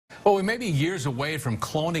Well, we may be years away from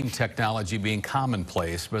cloning technology being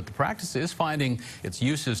commonplace, but the practice is finding its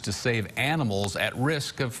uses to save animals at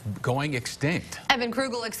risk of going extinct. Evan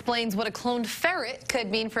Krugel explains what a cloned ferret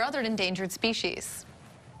could mean for other endangered species.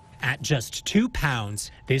 At just 2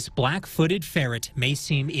 pounds, this black-footed ferret may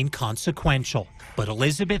seem inconsequential, but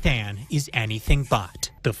Elizabeth Ann is anything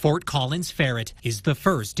but. The Fort Collins ferret is the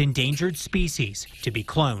first endangered species to be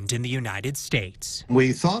cloned in the United States.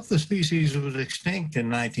 We thought the species was extinct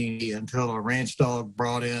in 1980 until a ranch dog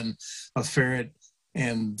brought in a ferret,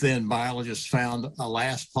 and then biologists found a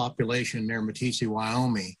last population near Meeteetse,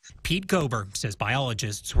 Wyoming. Pete Gober says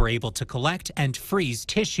biologists were able to collect and freeze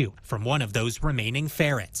tissue from one of those remaining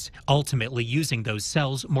ferrets, ultimately using those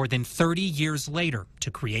cells more than 30 years later to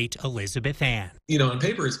create Elizabeth Ann. You know, on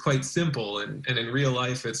paper it's quite simple, and in real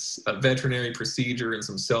life it's a veterinary procedure and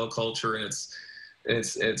some cell culture, and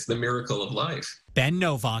it's the miracle of life. Ben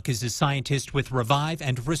Novak is a scientist with Revive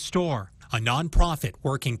and Restore, a nonprofit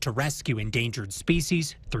working to rescue endangered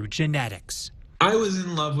species through genetics. I was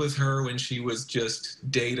in love with her when she was just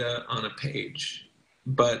data on a page,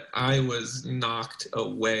 but I was knocked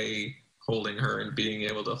away holding her and being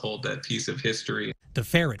able to hold that piece of history. The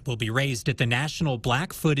ferret will be raised at the National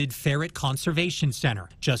Black-Footed Ferret Conservation Center,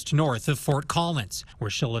 just north of Fort Collins, where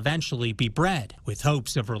she'll eventually be bred, with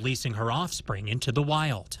hopes of releasing her offspring into the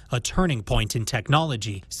wild. A turning point in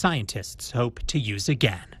technology scientists hope to use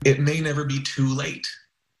again. It may never be too late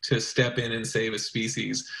to step in and save a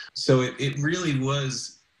species. So it really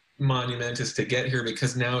was monumentous to get here,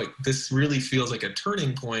 because now this really feels like a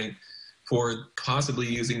turning point for possibly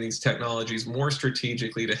using these technologies more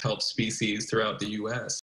strategically to help species throughout the U.S.